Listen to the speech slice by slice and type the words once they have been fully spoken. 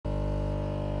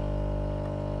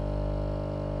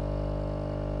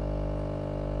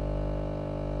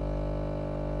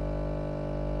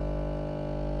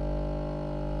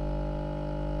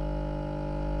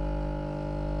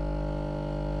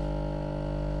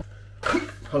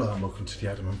Hello and welcome to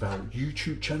the Adam Val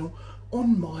YouTube channel.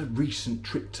 On my recent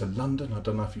trip to London, I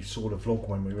don't know if you saw the vlog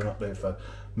when we went up there for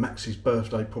Max's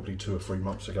birthday, probably 2 or 3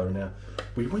 months ago now.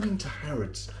 We went into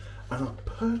Harrods and I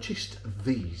purchased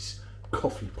these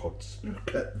coffee pods.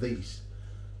 Look at these.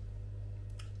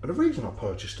 And the reason I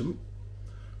purchased them,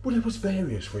 well, there was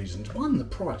various reasons. One, the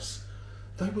price.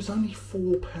 They was only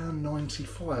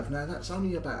 £4.95. Now that's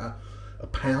only about a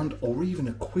pound or even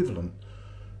equivalent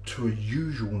to a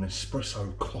usual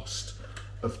Espresso cost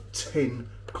of 10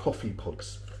 coffee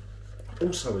pods.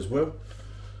 Also as well,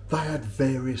 they had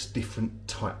various different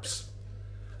types.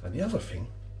 And the other thing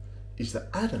is that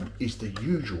Adam is the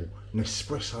usual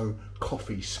Nespresso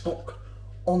coffee spock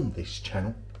on this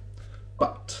channel.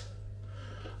 But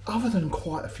other than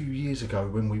quite a few years ago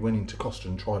when we went into Costa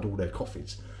and tried all their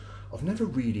coffees, I've never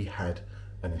really had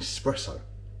an espresso.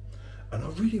 And I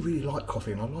really like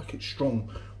coffee, and I like it strong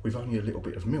with only a little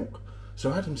bit of milk.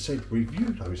 So Adam said, review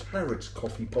those Harrods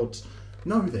coffee pods.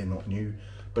 No, they're not new,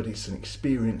 but it's an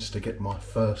experience to get my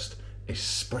first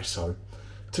espresso,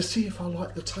 to see if I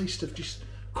like the taste of just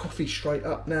coffee straight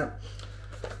up. Now,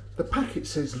 the packet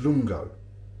says Lungo,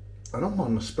 and on my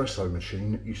Espresso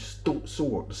machine that you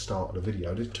saw at the start of the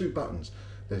video, there's 2 buttons.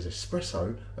 There's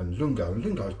Espresso and Lungo, and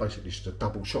Lungo is basically just a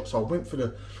double shot. So I went for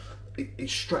the, it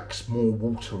extracts more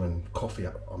water and coffee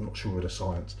out. I'm not sure of the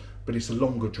science, but it's a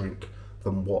longer drink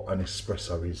than what an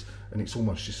espresso is, and it's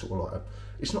almost just sort of like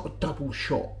it's not a double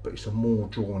shot, but it's a more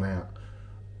drawn out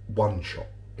one shot,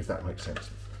 if that makes sense.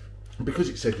 And because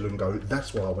it said Lungo,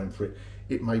 that's why I went for it.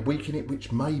 It may weaken it,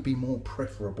 which may be more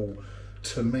preferable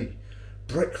to me.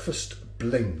 Breakfast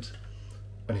blend,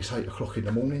 and it's 8 o'clock in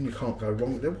the morning, you can't go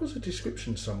wrong. There was a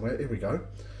description somewhere, here we go.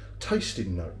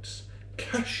 Tasting notes: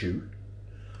 cashew,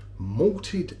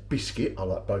 malted biscuit, I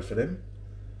like both of them,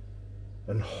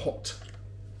 and hot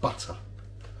butter.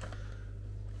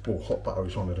 Well, hot butter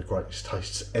is one of the greatest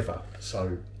tastes ever,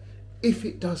 so if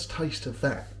it does taste of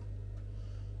that,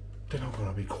 then I'm going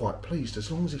to be quite pleased,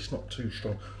 as long as it's not too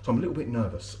strong. So I'm a little bit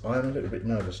nervous. I am a little bit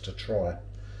nervous to try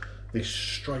this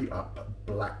straight up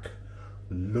black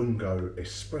Lungo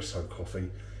espresso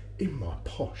coffee in my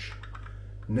posh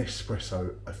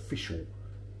Nespresso official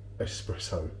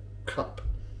espresso cup.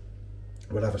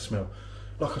 We'll have a smell.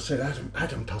 Like I said,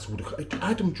 Adam does all the.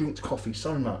 Adam drinks coffee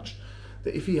so much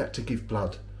that if he had to give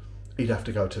blood, he'd have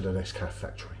to go to the Nescafe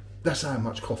factory. That's how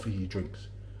much coffee he drinks.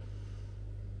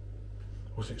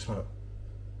 What does it smell?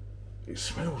 It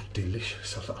smells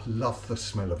delicious. I love the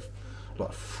smell of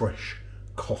like fresh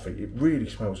coffee. It really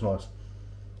smells nice,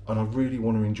 and I really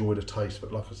want to enjoy the taste.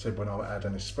 But like I said, when I had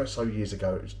an espresso years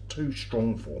ago, it was too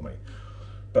strong for me.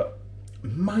 But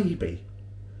maybe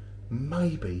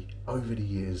over the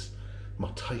years my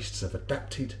tastes have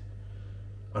adapted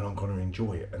and I'm going to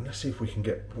enjoy it. And let's see if we can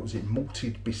get, what was it,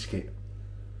 malted biscuit,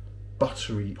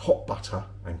 buttery, hot butter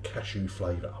and cashew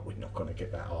flavour. We're not going to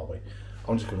get that, are we?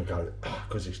 I'm just going to go,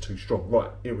 because it's too strong.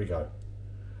 Right, here we go.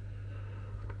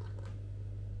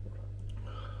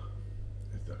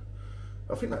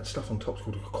 I think that stuff on top's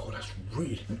called, oh, that's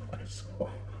really nice.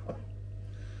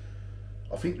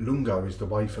 I think Lungo is the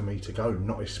way for me to go,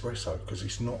 not espresso, because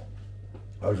it's not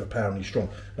overpoweringly strong.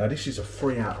 Now this is a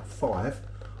 3 out of 5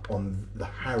 on the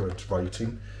Harrods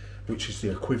rating, which is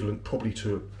the equivalent probably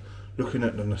to, looking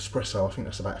at an espresso, I think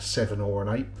that's about a 7 or an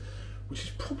 8, which is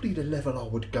probably the level I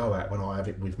would go at when I have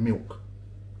it with milk.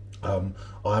 I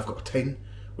have got a 10,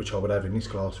 which I would have in this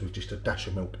glass with just a dash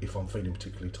of milk if I'm feeling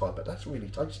particularly tight, but that's really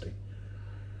tasty.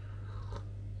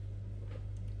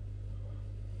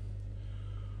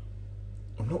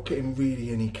 I'm not getting really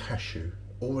any cashew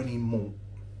or any malt.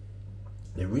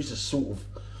 There is a sort of,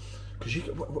 because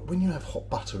when you have hot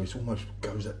butter, it almost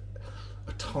goes a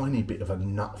tiny bit of a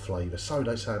nut flavour. So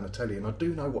they say in the telly, and I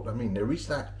do know what I mean. There is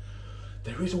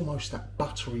almost that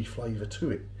buttery flavour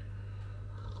to it.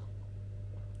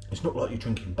 It's not like you're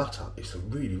drinking butter. It's a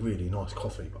really nice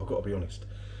coffee, I've got to be honest.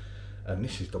 And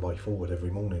this is the way forward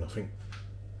every morning. I think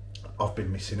I've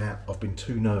been missing out. I've been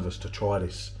too nervous to try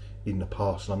this in the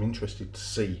past, and I'm interested to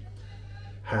see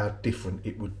how different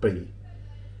it would be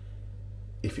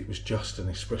if it was just an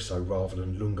espresso rather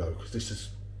than Lungo, because this has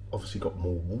obviously got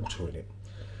more water in it,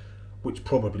 which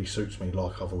probably suits me,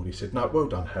 like I've already said. No, well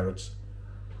done Harrods.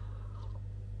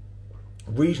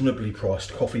 Reasonably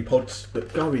priced coffee pods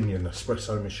that go in your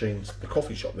Espresso machines. The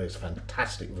coffee shop there is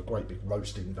fantastic, with a great big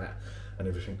roasting vat and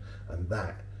everything, and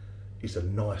that is a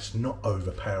nice, not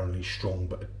overpoweringly strong,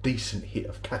 but a decent hit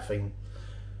of caffeine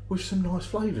with some nice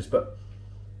flavours, but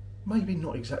maybe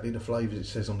not exactly the flavours it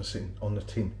says on the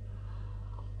tin.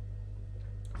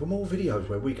 For more videos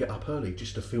where we get up early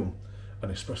just to film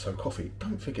an espresso coffee,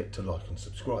 don't forget to like and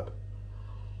subscribe.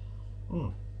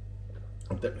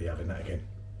 I'm definitely having that again.